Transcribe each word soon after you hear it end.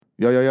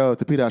Yo, it's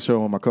the Pete Out Show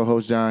with my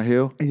co-host, John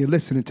Hill. And you're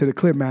listening to the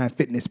Clear Mind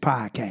Fitness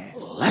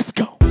Podcast. Let's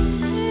go.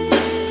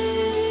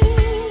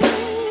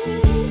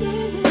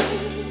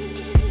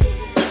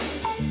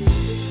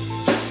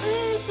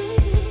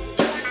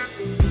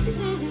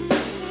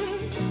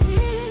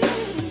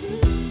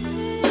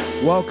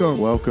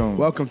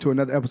 Welcome to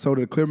another episode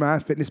of the Clear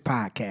Mind Fitness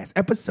Podcast.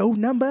 Episode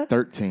number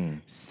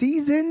 13.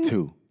 Season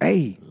 2.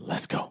 Hey,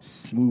 let's go.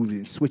 Smooth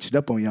and switch it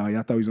up on y'all.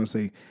 Y'all thought he was gonna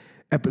say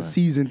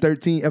season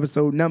 13,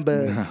 episode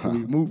number.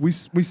 We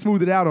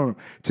smoothed it out on him.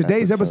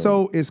 Today's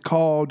episode is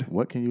called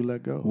What Can You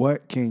Let Go?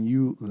 What Can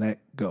You Let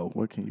Go?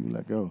 What can you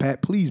let go?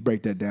 Pat, please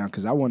break that down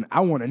because I want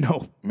to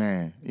know.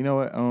 Man, you know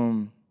what?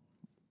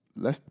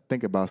 Let's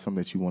think about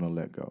something that you want to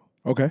let go.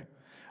 Okay.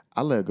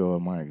 I let go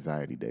of my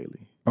anxiety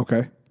daily.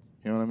 Okay.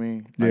 You know what I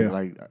mean?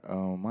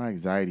 My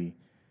anxiety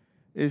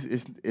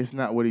it's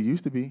not what it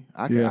used to be.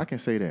 I can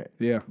say that.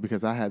 Yeah.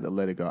 Because I had to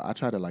let it go. I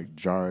try to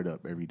jar it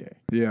up every day.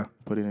 Yeah.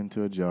 Put it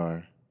into a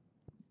jar,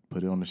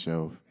 put it on the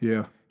shelf.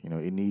 Yeah. You know,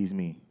 it needs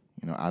me.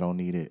 You know, I don't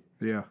need it.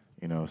 Yeah.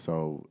 You know,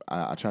 so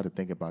I try to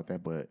think about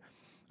that. But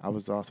I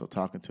was also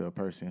talking to a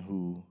person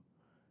who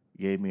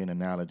gave me an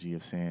analogy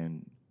of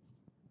saying,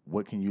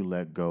 what can you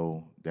let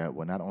go that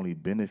will not only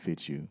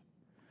benefit you,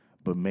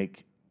 but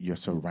make your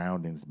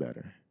surroundings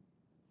better?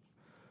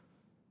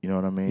 You know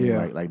what I mean?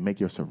 Yeah. Like make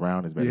your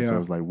surroundings better. Yeah. So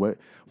it's like,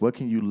 what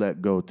can you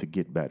let go to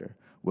get better?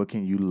 What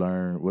can you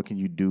learn? What can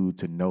you do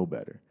to know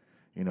better?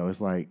 You know, it's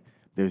like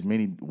there's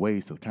many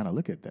ways to kind of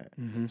look at that.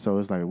 Mm-hmm. So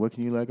it's like, what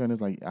can you let go? And it's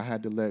like I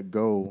had to let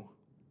go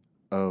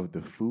of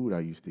the food I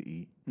used to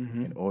eat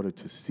in order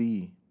to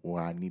see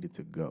where I needed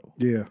to go.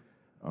 Yeah.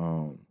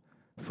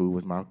 Food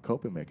was my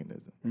coping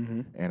mechanism.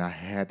 Mm-hmm. And I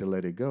had to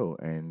let it go.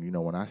 And, you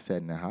know, when I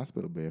sat in that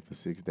hospital bed for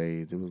 6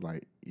 days, it was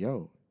like,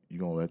 yo, you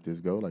gonna let this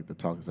go? Like the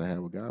talks I had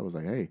with God was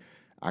like, hey,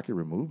 I can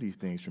remove these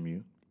things from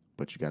you,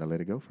 but you gotta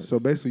let it go first. So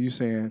basically, you're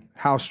saying,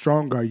 how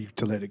strong are you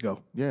to let it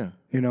go? Yeah.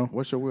 You know,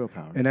 What's your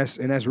willpower? and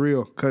that's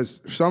real.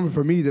 Because something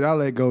for me that I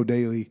let go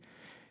daily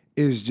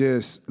is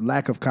just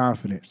lack of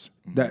confidence.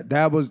 Mm-hmm.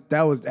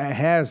 That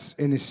has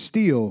and is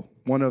still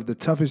one of the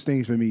toughest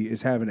things for me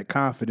is having the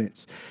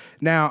confidence.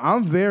 Now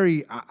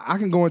I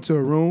can go into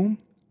a room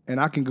and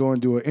I can go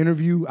and do an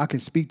interview. I can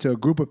speak to a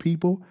group of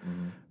people,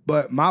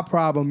 but my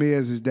problem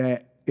is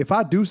that if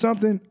I do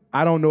something,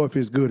 I don't know if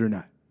it's good or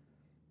not.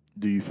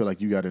 Do you feel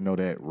like you got to know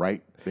that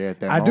right there at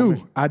that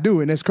moment? I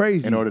do, and it's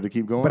crazy. In order to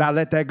keep going? But I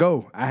let that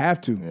go. I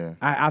have to. Yeah.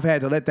 I've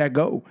had to let that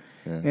go.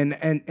 Yeah.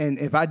 And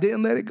if I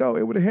didn't let it go,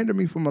 it would have hindered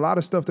me from a lot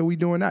of stuff that we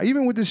doing now.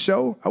 Even with this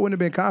show, I wouldn't have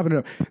been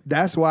confident.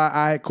 That's why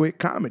I quit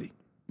comedy.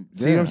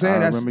 See what I'm saying?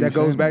 That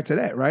goes back to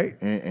that,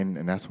 right?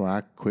 And that's why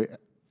I quit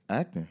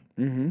acting.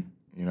 Mm-hmm.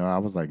 You know, I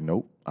was like,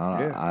 nope.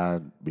 I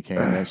became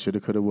that shoulda,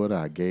 coulda, woulda.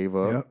 I gave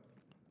up. Yep.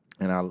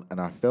 And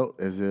I felt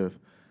as if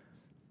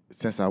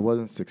since I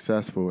wasn't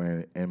successful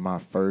in my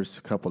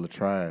first couple of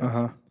tries,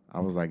 I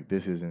was like,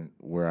 this isn't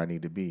where I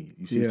need to be.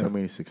 You see so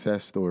many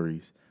success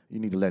stories. You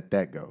need to let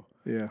that go.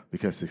 Yeah.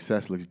 Because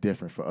success looks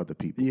different for other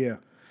people. Yeah.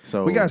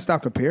 So we got to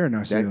stop comparing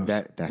ourselves.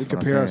 That's we what I'm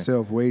compare saying.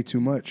 ourselves way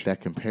too much. That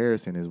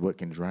comparison is what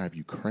can drive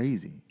you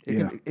crazy.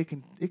 It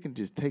can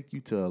just take you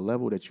to a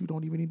level that you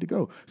don't even need to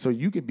go. So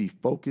you can be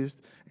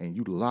focused and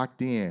you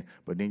locked in,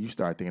 but then you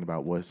start thinking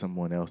about what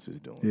someone else is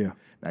doing. Yeah.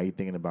 Now you're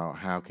thinking about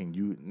how can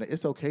you.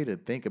 It's okay to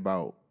think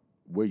about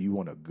where you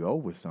want to go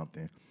with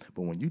something,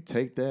 but when you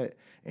take that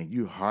and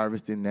you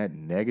harvesting that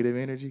negative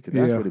energy, because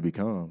that's what it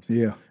becomes.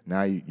 Yeah.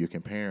 Now you're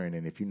comparing,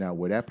 and if you're not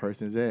where that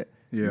person's at,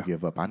 you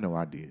give up. I know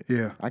I did.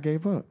 Yeah. I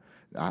gave up.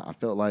 I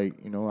felt like,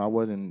 you know, I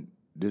wasn't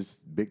this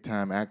big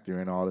time actor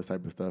and all this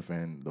type of stuff,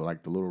 and the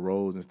little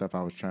roles and stuff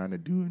I was trying to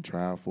do and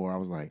try out for. I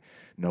was like,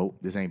 nope,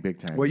 this ain't big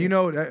time. Well, yet. you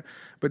know that,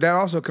 but that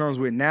also comes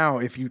with now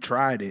if you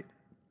tried it,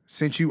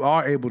 since you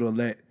are able to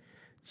let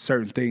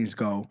certain things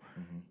go,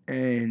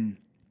 and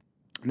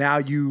now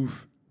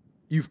you've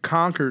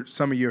conquered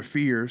some of your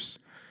fears.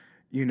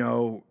 You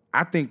know,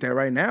 I think that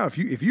right now, if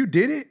you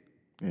did it,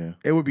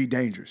 it would be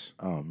dangerous.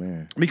 Oh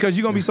man, because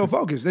you're gonna be so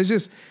focused. Let's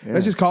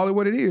just call it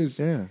what it is.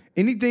 Yeah.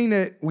 Anything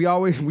that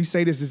we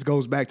say this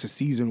goes back to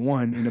season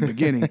 1 in the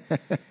beginning.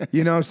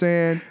 You know what I'm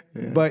saying?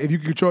 Yeah. But if you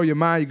control your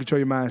mind, you control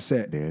your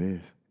mindset. There it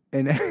is.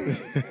 And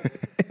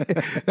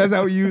that's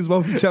how we use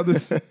both each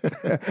other's.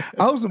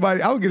 I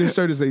would get a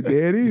shirt and say,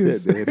 there it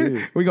is. There it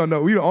is. We gonna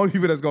know. We the only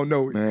people that's gonna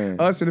know it. Man.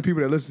 Us and the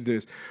people that listen to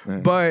this.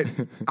 Man. But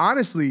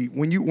honestly,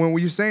 when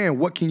you're saying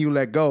what can you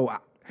let go,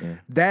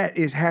 that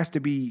has to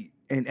be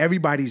in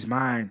everybody's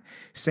mind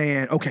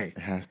saying, okay,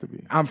 it has to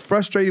be. I'm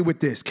frustrated with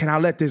this. Can I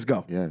let this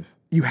go? Yes.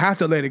 You have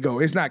to let it go.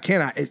 It's not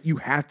can I. You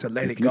have to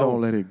let it go. If you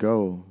don't let it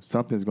go,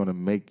 something's gonna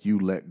make you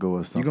let go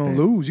of something. You're gonna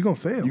lose. You're gonna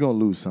fail. You're gonna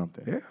lose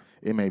something. Yeah.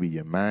 It may be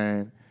your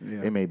mind.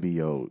 Yeah. It may be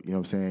your, you know what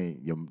I'm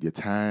saying, your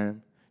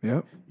time.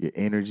 Yep. Your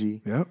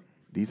energy. Yep.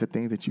 These are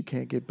things that you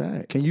can't get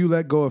back. Can you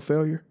let go of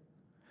failure?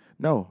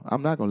 No,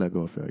 I'm not gonna let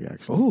go of failure.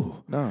 Actually,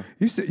 oh no.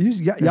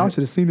 Y'all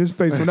should have seen his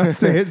face when I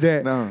said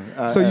that. No,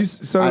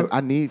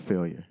 I need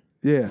failure.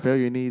 Yeah,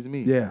 failure needs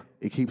me. Yeah,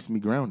 it keeps me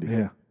grounded.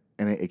 Yeah,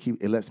 And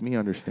it lets me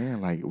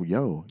understand, like,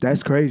 yo,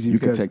 That's crazy you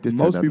can because take this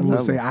to most another people will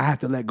level. say, I have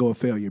to let go of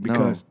failure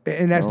because,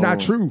 and that's No. not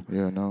true.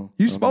 Yeah, no.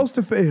 You're No, supposed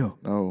to fail.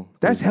 No.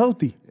 That's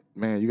healthy.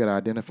 Man, you got to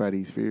identify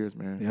these fears,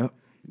 man. Yep.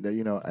 That,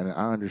 you know, and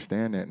I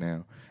understand that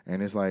now.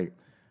 And it's like,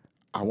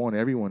 I want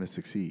everyone to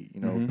succeed.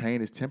 You know,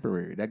 pain is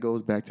temporary. That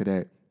goes back to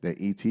that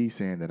E.T.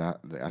 saying that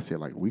I said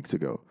like weeks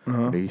ago.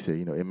 And he said,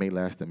 you know, it may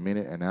last a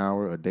minute, an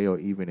hour, a day, or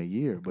even a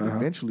year, but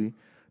eventually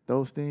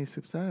those things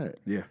subside.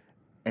 Yeah.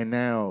 And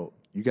now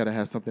you got to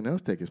have something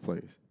else take its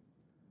place.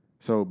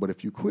 So, but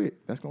if you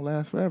quit, that's going to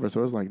last forever.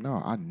 So it's like,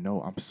 no, I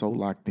know I'm so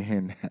locked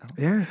in now.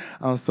 Yeah.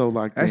 I'm so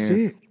locked in. That's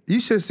it. You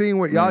should have seen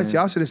what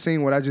y'all should have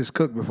seen what I just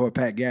cooked before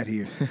Pat got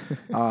here.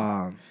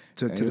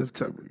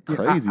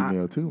 Crazy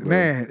meal too, bro.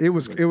 Man, it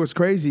was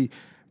crazy.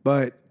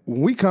 But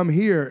when we come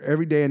here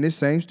every day in this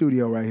same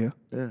studio right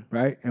here,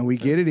 right, and we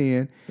get it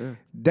in,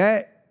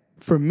 that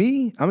for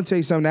me, I'm gonna tell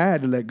you something that I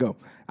had to let go.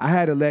 I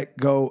had to let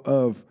go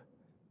of,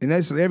 and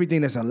that's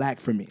everything that's a lack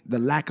for me, the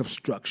lack of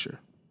structure.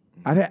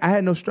 I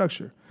had no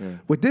structure.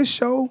 With this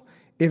show,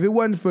 if it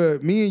wasn't for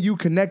me and you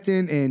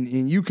connecting and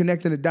you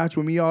connecting the dots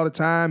with me all the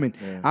time, and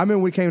I remember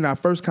we came to our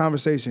first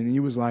conversation and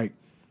you was like,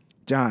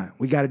 John,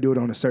 we got to do it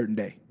on a certain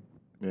day.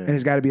 And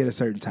it's got to be at a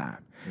certain time.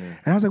 And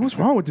I was like, what's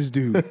wrong with this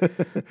dude?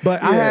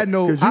 But I had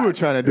no... Because you were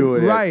trying to do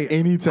it at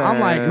any time. I'm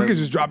like, we could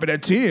just drop it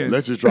at 10.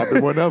 Let's just drop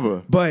it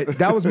whenever. But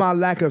that was my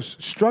lack of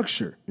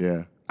structure.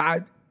 Yeah.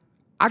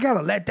 I got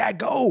to let that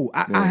go.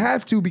 I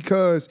have to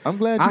because I'm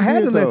glad you I had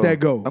did, to though. let that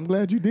go. I'm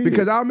glad you did.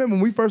 Because I remember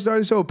when we first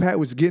started the show, Pat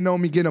was getting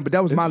on me, but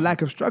that was my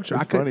lack of structure.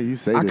 It's funny you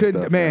say I this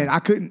couldn't, stuff, man. man. I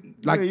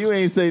couldn't, like... You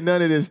ain't say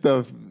none of this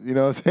stuff, you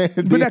know what I'm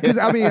saying? But because,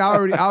 I mean,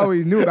 I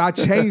always knew it. I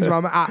changed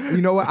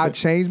you know what? I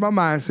changed my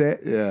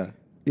mindset. Yeah.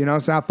 You know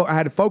what I'm saying? I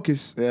had to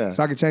focus so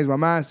I could change my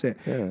mindset.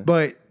 Yeah.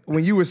 But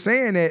when you were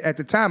saying that at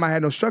the time, I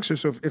had no structure.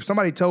 So if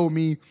somebody told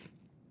me,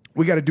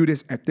 we got to do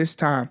this at this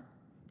time,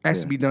 it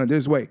has to be done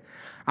this way,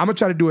 I'm going to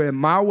try to do it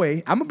my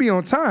way. I'm going to be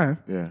on time.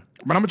 Yeah.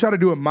 But I'm going to try to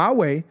do it my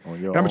way. On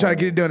And your I'm going to try to own.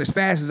 get it done as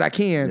fast as I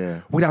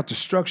can without the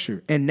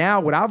structure. And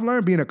now what I've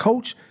learned being a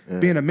coach,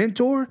 being a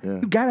mentor,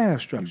 you got to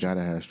have structure. You got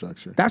to have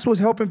structure. That's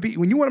what's helping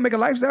people. When you want to make a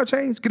lifestyle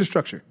change, get a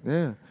structure.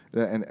 Yeah.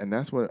 And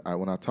that's what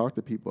when I talk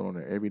to people on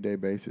an everyday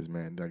basis,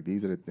 man, like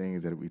these are the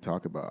things that we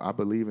talk about. I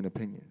believe in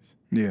opinions.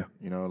 Yeah.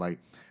 You know, like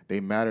they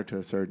matter to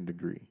a certain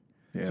degree.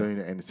 Yeah. So,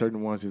 and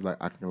certain ones is like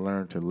I can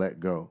learn to let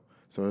go.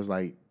 So it's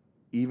like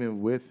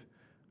even with,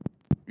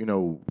 you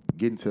know,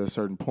 getting to a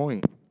certain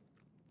point,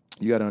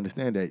 you got to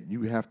understand that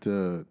you have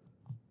to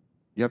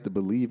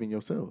believe in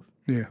yourself.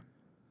 Yeah.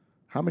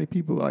 How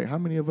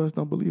many of us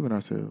don't believe in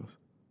ourselves?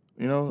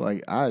 You know,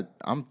 like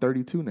I'm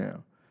 32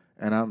 now,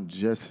 and I'm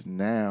just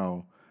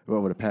now,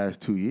 over the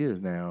past 2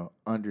 years now,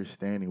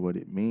 understanding what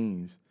it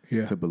means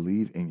to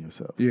believe in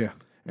yourself. Yeah.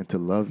 And to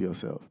love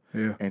yourself.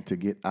 Yeah. And to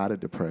get out of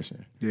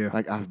depression. Yeah.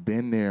 Like I've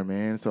been there,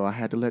 man. So I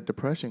had to let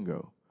depression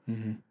go.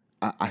 Mm-hmm.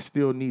 I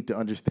still need to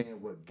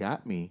understand what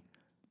got me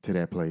to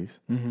that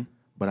place,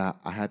 but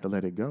I had to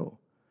let it go.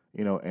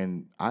 You know,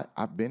 and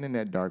I've been in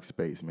that dark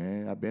space,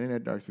 man. I've been in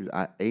that dark space.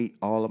 I ate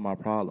all of my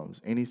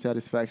problems. Any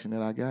satisfaction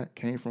that I got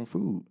came from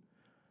food.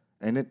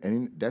 And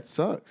that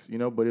sucks, you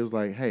know, but it was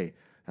like, hey,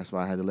 that's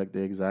why I had to let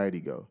the anxiety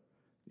go.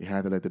 You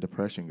had to let the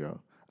depression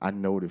go. I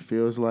know what it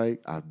feels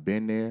like. I've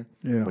been there,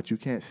 but you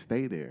can't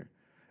stay there.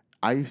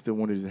 I used to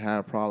want to just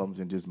have problems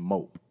and just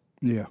mope.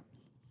 Yeah.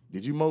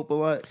 Did you mope a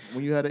lot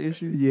when you had an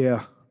issue?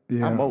 Yeah.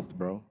 Yeah. I moped,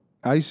 bro.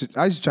 I used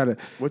to try to...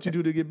 What you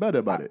do to get better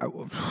about it?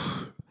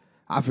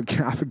 I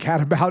forgot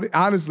about it,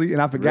 honestly,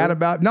 and I forgot Really?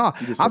 about... No,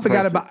 I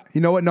forgot about...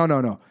 You know what?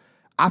 No.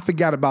 I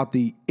forgot about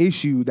the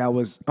issue that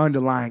was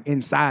underlying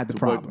inside the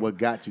problem. What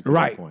got you to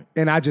that point?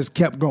 And I just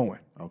kept going.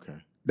 Okay.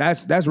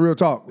 That's real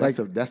talk.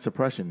 That's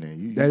suppression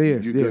then. That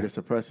is. You're good at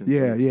suppressing.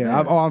 Yeah, things.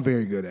 yeah. I'm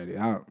very good at it.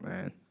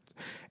 Man.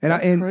 And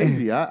That's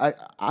crazy. I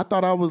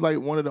thought I was like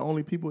one of the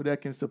only people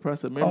that can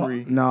suppress a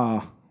memory.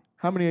 Nah.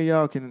 How many of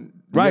y'all can?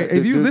 Right.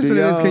 If you listen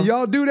to this, can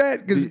y'all do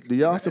that? Do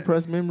y'all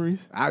suppress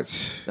memories?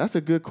 That's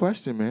a good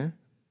question, man.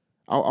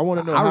 I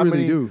want to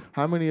know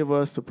how many of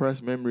us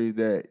suppress memories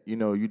that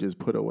you just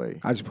put away.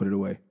 I just put it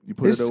away. You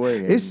put it away.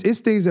 It's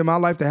things in my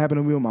life that happened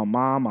to me with my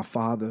mom, my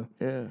father.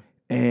 Yeah.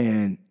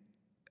 And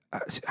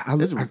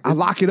I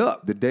lock it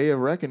up. The day of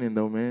reckoning,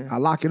 though, man. I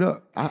lock it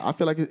up. I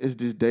feel like it's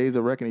just days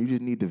of reckoning. You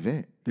just need to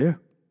vent. Yeah.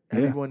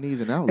 Everyone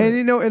needs an outlet.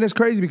 And and it's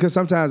crazy because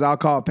sometimes I'll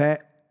call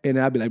Pat and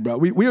I'll be like, bro,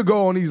 we'll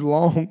go on these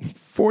long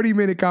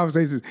 40-minute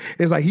conversations.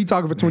 It's like he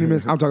talking for 20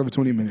 minutes, I'm talking for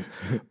 20 minutes.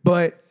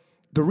 But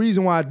the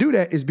reason why I do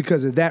that is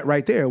because of that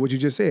right there, what you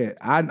just said.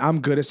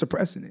 I'm good at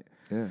suppressing it.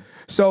 Yeah.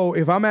 So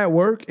if I'm at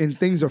work and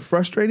things are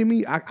frustrating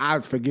me, I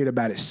forget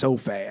about it so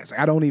fast.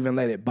 I don't even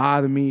let it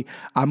bother me.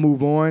 I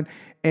move on.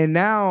 And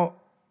now,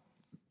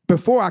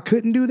 before I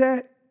couldn't do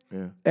that.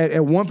 Yeah.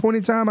 At one point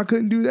in time, I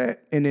couldn't do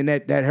that. And then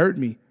that hurt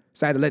me.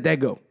 So I had to let that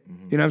go.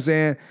 Mm-hmm. You know what I'm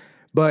saying?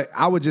 But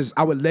I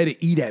would let it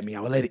eat at me.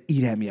 I would let it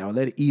eat at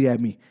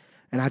me.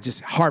 And I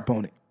just harp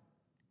on it.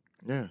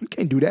 Yeah. You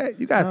can't do that.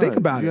 You got to think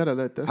about it. You got to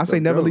let that I say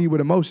never go. lead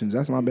with emotions.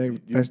 That's my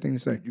best thing to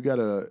say. You got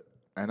to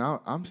And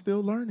I'm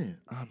still learning.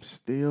 I'm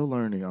still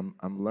learning.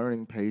 I'm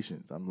learning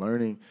patience. I'm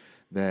learning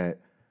that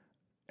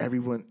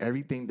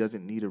everything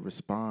doesn't need a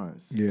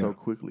response so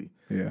quickly.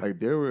 Yeah. Like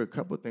there were a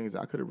couple of things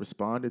I could have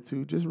responded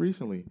to just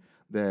recently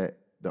that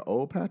the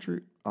old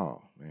Patrick,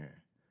 oh man,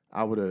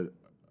 I would have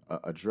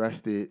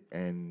addressed it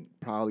and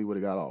probably would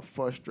have got all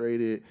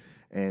frustrated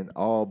and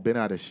all been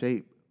out of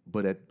shape.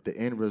 But at the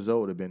end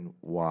result would have been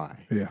why?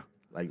 Yeah.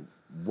 Like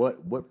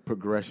what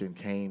progression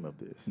came of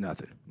this?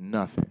 Nothing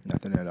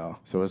at all.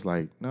 So it's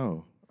like,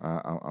 no,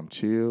 I'm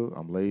chill,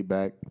 I'm laid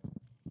back,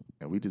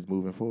 and we just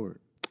moving forward.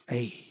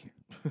 Hey,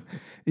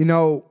 you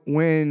know,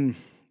 when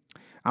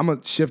I'm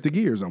gonna shift the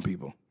gears on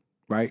people,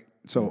 right?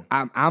 So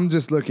I'm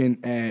just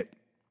looking at.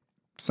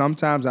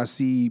 Sometimes I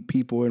see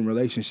people in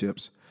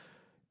relationships,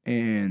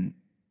 and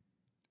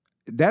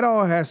that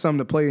all has something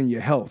to play in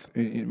your health.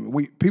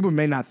 And people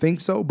may not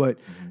think so, but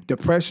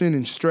depression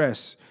and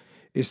stress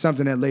is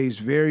something that lays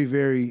very,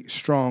 very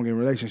strong in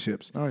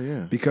relationships. Oh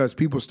yeah, because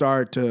people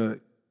start to,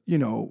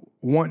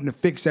 wanting to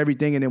fix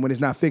everything, and then when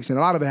it's not fixing, a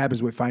lot of it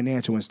happens with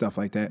financial and stuff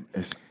like that.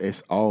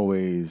 It's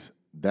always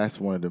that's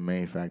one of the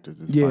main factors.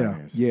 Is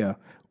finances. Yeah.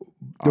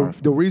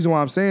 The reason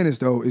why I'm saying this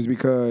though is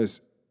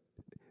because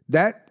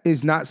that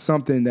is not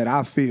something that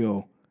I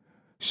feel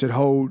should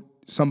hold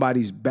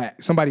somebody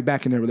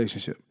back in their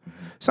relationship.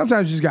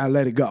 Sometimes you just gotta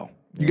let it go.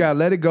 You gotta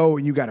let it go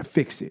and you gotta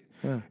fix it.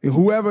 Yeah. And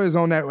whoever is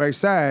on that right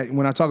side,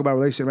 when I talk about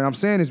relationship, and I'm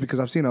saying this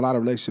because I've seen a lot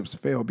of relationships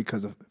fail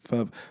because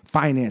of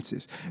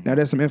finances. Now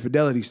there's some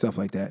infidelity stuff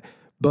like that,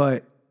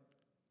 but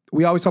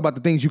we always talk about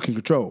the things you can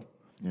control.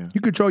 Yeah.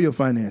 You control your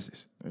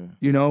finances.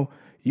 Yeah.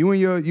 You and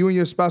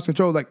your spouse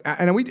control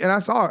I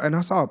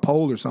saw a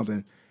poll or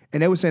something,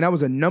 and they were saying that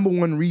was a number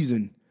one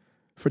reason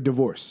for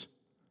divorce,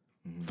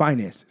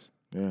 finances.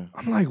 Yeah,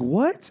 I'm like,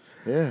 what?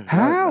 Yeah,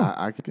 how?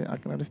 I can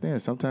understand.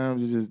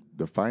 Sometimes it's just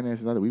the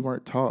finances. We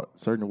weren't taught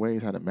certain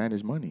ways how to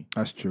manage money.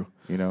 That's true.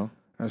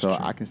 That's true.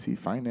 I can see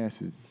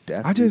finances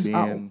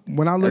definitely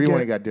when I look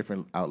everyone got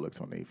different outlooks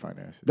on their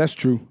finances. That's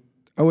true.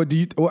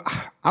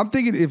 I'm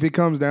thinking if it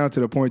comes down to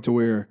the point to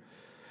where,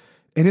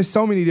 and there's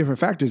so many different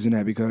factors in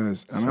that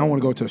because I don't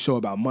want to go to a show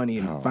about money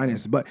and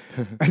finances, but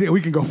I think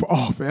we can go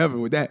forever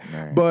with that.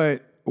 Man.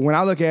 But when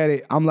I look at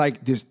it, I'm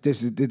like,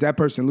 did that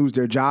person lose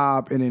their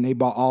job and then they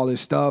bought all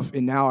this stuff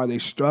and now are they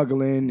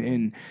struggling?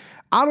 And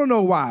I don't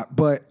know why,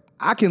 but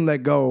I can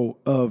let go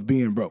of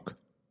being broke.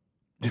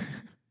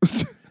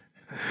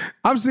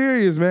 I'm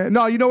serious, man.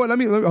 No, you know what? Let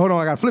me hold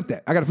on. I gotta flip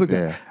that.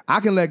 Yeah.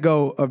 I can let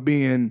go of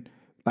being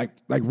like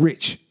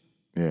rich.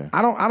 Yeah.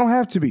 I don't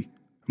have to be.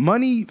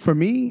 Money for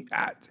me,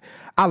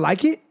 I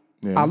like it.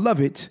 Yeah. I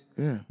love it.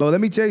 Yeah. But let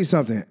me tell you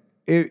something.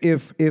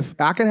 If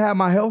I can have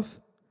my health,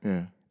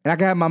 yeah, and I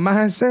can have my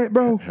mindset,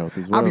 bro, health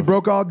is wealth. I'll be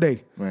broke all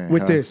day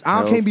with this.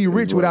 I can't be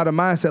rich without a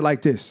mindset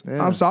like this.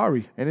 Yeah. I'm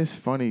sorry. And it's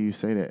funny you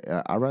say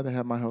that. I'd rather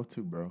have my health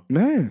too, bro.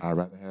 Man. I'd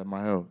rather have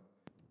my health.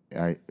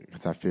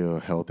 Because I feel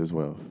health is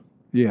wealth.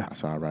 Yeah.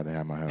 So I'd rather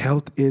have my health.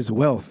 Health is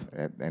wealth.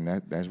 And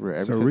that's real.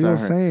 It's a real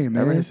saying,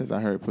 man. Ever since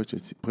I heard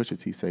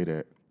Pusha T say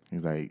that,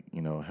 he's like,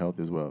 health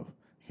is wealth.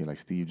 He like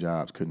Steve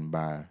Jobs couldn't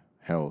buy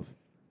health,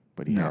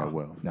 but he had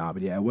wealth.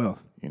 But he had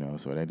wealth.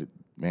 So that,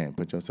 man,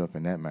 put yourself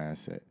in that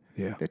mindset.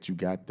 Yeah. That you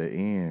got the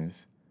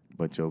ends,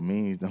 but your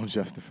means don't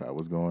justify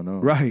what's going on.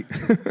 Right.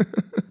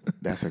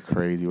 That's a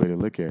crazy way to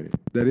look at it.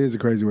 That is a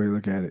crazy way to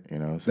look at it.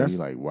 So you're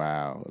like,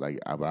 wow. Like,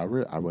 I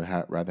would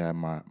rather have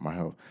my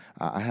health.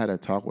 I had a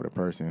talk with a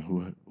person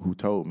who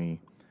told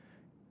me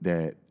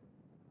that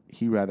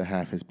he'd rather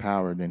have his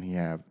power than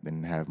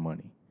have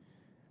money.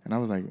 And I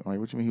was like,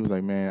 what you mean? He was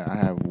like, man, I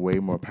have way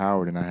more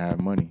power than I have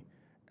money,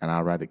 and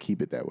I'd rather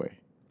keep it that way.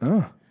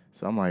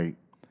 So I'm like,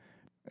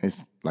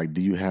 it's like,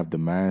 do you have the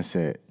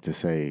mindset to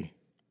say,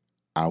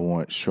 I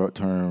want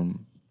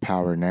short-term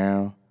power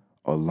now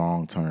or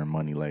long-term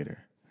money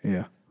later?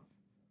 Yeah.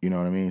 You know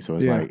what I mean? So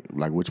it's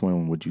like which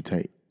one would you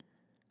take?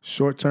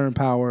 Short-term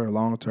power or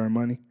long-term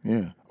money?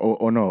 Yeah.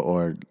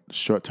 Or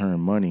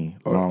short-term money,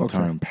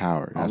 long-term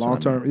power. That's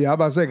long-term. Yeah, I'm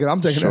about to say, because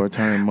I'm taking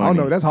short-term money. I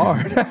don't know, that's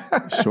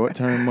hard.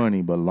 Short-term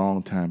money, but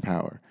long-term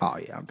power. Oh,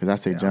 yeah. Because I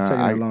say, John, I'm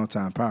taking that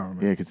long-term power,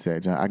 man. Yeah, because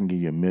John, I can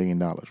give you $1 million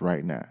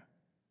right now,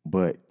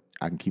 but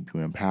I can keep you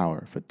in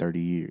power for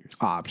 30 years.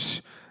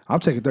 I'm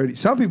taking 30.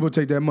 Some people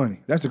take that money.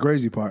 That's the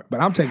crazy part.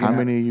 But I'm taking How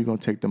many of you going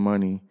to take the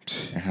money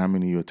and how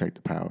many of you will take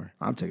the power?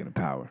 I'm taking the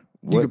power.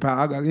 You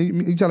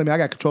telling me I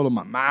got control of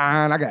my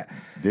mind?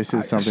 This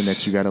is something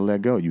that you got to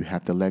let go. You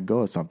have to let go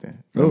of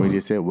something. Remember we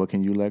just said, what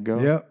can you let go?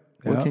 Yep.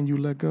 What can you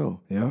let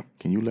go? Yeah.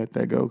 Can you let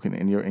that go?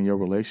 In your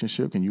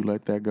relationship, can you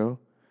let that go?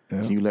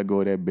 Yep. Can you let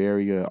go of that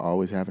barrier of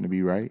always having to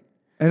be right?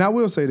 And I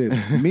will say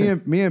this: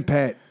 me and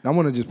Pat. I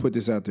want to just put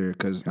this out there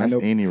because I know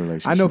any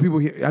relationship. I know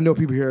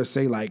people hear us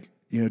say like,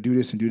 do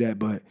this and do that,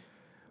 but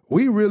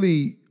we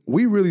really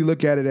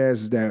look at it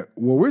as that.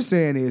 What we're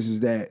saying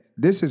is that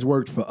this has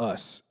worked for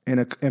us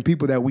and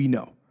people that we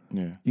know.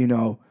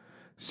 Yeah.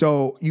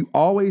 So you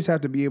always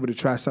have to be able to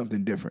try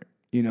something different.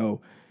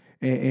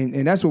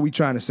 And that's what we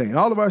trying to say. In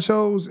all of our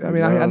shows, I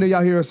mean, I know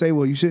y'all hear us say,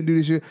 well, you shouldn't do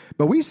this shit.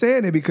 But we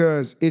saying it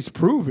because it's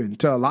proven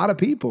to a lot of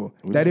people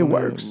that it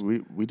works.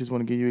 We just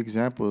want to give you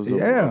examples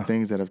Yeah. of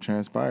things that have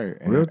transpired.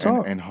 And, Real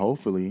talk. And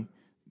hopefully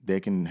they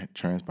can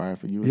transpire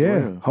for you as Yeah.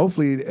 well.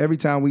 Hopefully every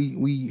time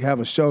we have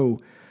a show,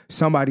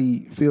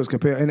 somebody feels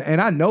compelled.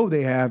 And I know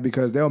they have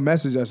because they'll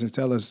message us and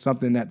tell us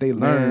something that they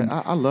learned.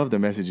 Man, I love the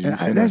messages you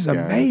send that's us,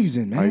 guys.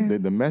 amazing, man.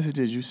 Like the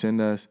messages you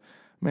send us,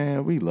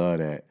 man, we love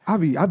that. I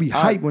be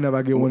hyped whenever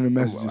I get one of the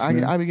messages.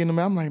 Man. I be getting them.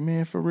 I'm like,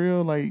 man, for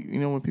real. Like, you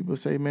know, when people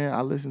say, man,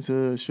 I listened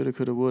to Shoulda,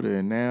 Coulda, Woulda,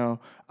 and now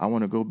I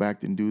want to go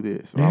back and do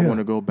this. Or I want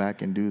to go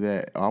back and do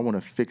that. Or I want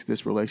to fix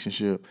this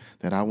relationship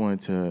that I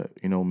wanted to,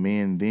 you know,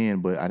 mend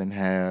then, but I didn't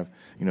have,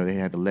 you know, they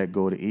had to let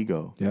go of the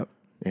ego. Yep.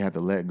 They had to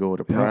let go of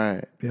the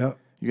pride. Yep.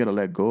 You got to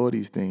let go of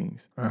these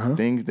things.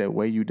 Things that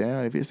weigh you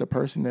down. If it's a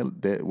person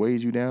that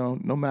weighs you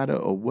down, no matter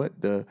what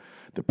the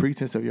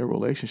pretense of your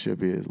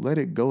relationship is, let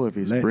it go if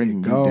it's bringing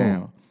you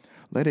down.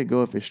 Let it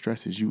go if it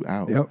stresses you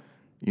out. Yep.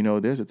 You know,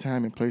 there's a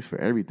time and place for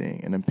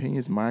everything, and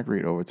opinions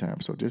migrate over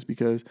time. So just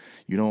because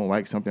you don't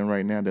like something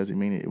right now doesn't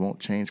mean it won't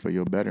change for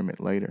your betterment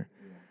later.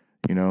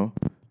 You know?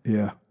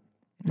 Yeah.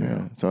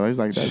 Yeah. So it's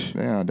like that's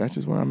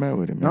just where I'm at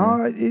with it, man.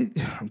 No,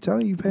 I'm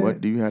telling you, Pat.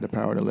 What do you have the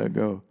power to let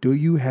go? Do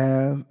you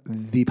have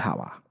the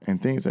power? And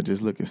things are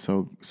just looking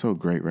so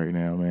great right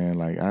now, man.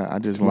 Like I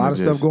just A lot want of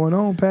to stuff going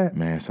on, Pat.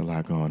 Man, it's a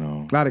lot going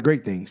on. A lot of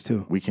great things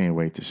too. We can't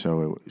wait to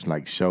show it,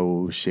 like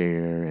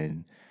share,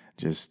 and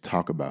just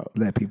talk about.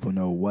 Let people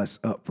know what's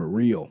up for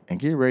real. And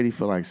get ready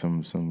for like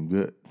some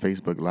good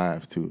Facebook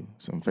Lives too.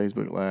 Some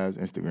Facebook Lives,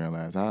 Instagram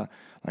Lives.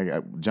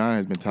 John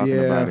has been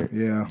talking about it.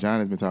 Yeah. John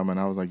has been talking about it, and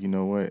I was like, you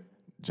know what?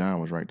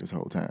 John was right this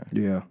whole time.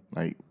 Yeah.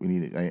 Like we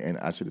needed, and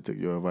I should have took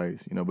your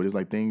advice, you know. But it's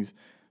like things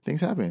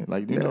happen.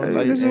 Like you know,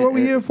 this is what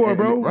we're here for,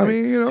 bro. Right. I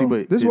mean, you know,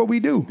 this is what we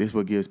do. This is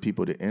what gives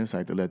people the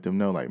insight to let them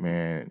know, like,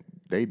 man,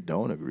 they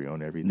don't agree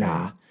on everything.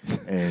 Nah.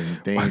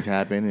 And things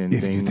happen, and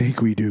If things. you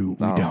think we do,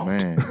 we don't.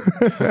 Man.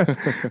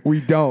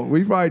 We don't.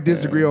 We probably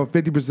disagree on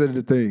 50% of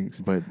the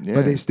things, but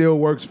it still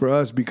works for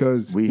us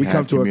because we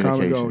come to a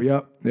common goal.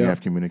 Yep. We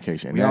have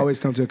communication. We always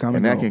come to a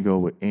common goal. And that can go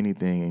with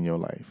anything in your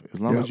life.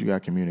 As long as you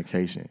got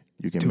communication,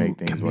 you can make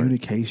things work.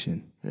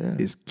 Communication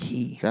is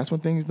key. That's when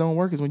things don't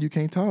work, is when you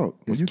can't talk.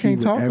 When It's you key can't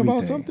with talk about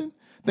everything. something,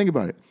 think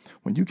about it.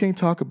 When you can't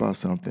talk about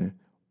something,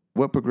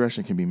 what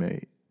progression can be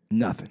made?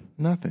 Nothing.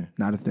 Nothing.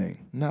 Not a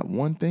thing. Not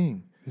one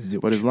thing.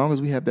 Zilch. But as long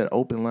as we have that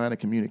open line of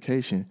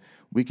communication,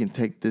 we can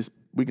take this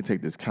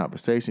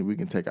conversation, we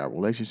can take our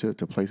relationship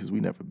to places we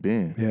never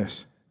been.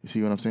 Yes. You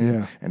see what I'm saying?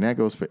 Yeah. And that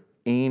goes for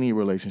any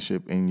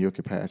relationship in your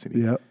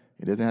capacity. Yep.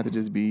 It doesn't have to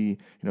just be,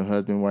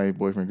 husband, wife,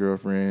 boyfriend,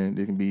 girlfriend.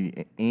 It can be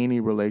any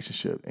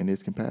relationship in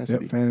its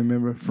capacity. Yep. Family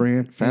member,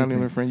 friend. Family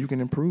member, friend, you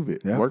can improve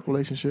it. Yep. Work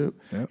relationship.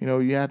 Yep.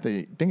 You have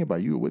to think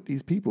about you with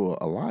these people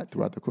a lot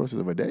throughout the courses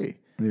of a day.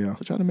 Yeah.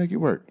 So try to make it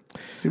work.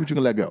 See what you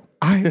can let go.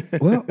 I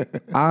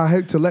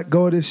hate to let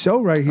go of this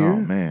show right here. Oh,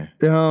 man.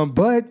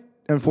 But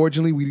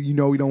unfortunately, we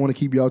don't want to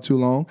keep y'all too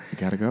long. You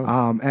gotta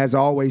go. As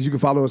always, you can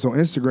follow us on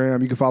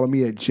Instagram. You can follow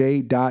me at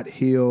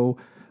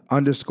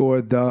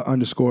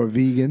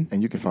j.hill_the_vegan.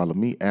 And you can follow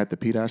me at the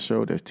P.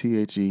 Show. That's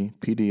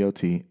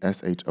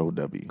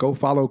THEPDOTSHOW. Go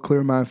follow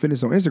Clear Mind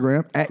Fitness on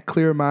Instagram at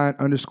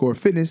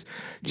clearmind_fitness.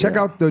 Check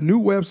out the new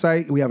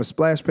website. We have a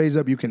splash page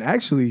up. You can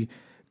actually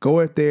go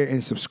out there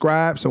and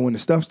subscribe. So when the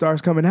stuff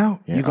starts coming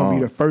out, you're going to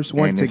be the first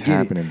one to it's get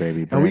happening, it.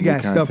 baby. And we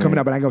got Brand new stuff content. coming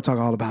up, but I ain't going to talk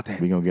all about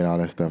that. We're going to get all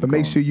that stuff But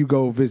going. make sure you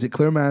go visit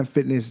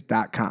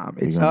clearmindfitness.com.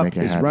 It's gonna up, make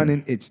it it's happen.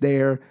 running, it's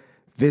there.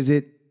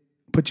 Visit,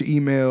 put your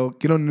email,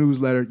 get on the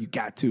newsletter. You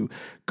got to.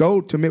 Go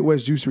to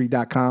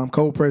MidwestJuicery.com.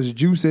 Cold pressed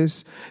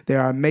juices. They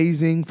are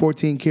amazing.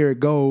 14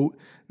 karat gold.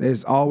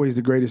 It's always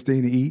the greatest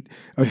thing to eat.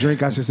 A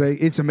drink, I should say.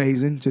 It's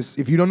amazing. Just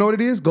if you don't know what it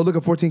is, go look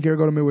at 14 karat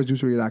gold at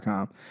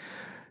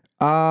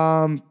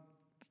MidwestJuicery.com.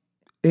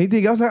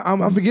 Anything else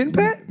I'm forgetting,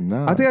 Pat?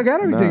 No. I think I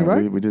got everything,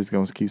 right? We're just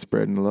going to keep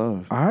spreading the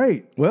love. All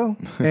right. Well,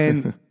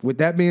 and with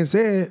that being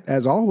said,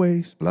 as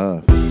always,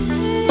 Love.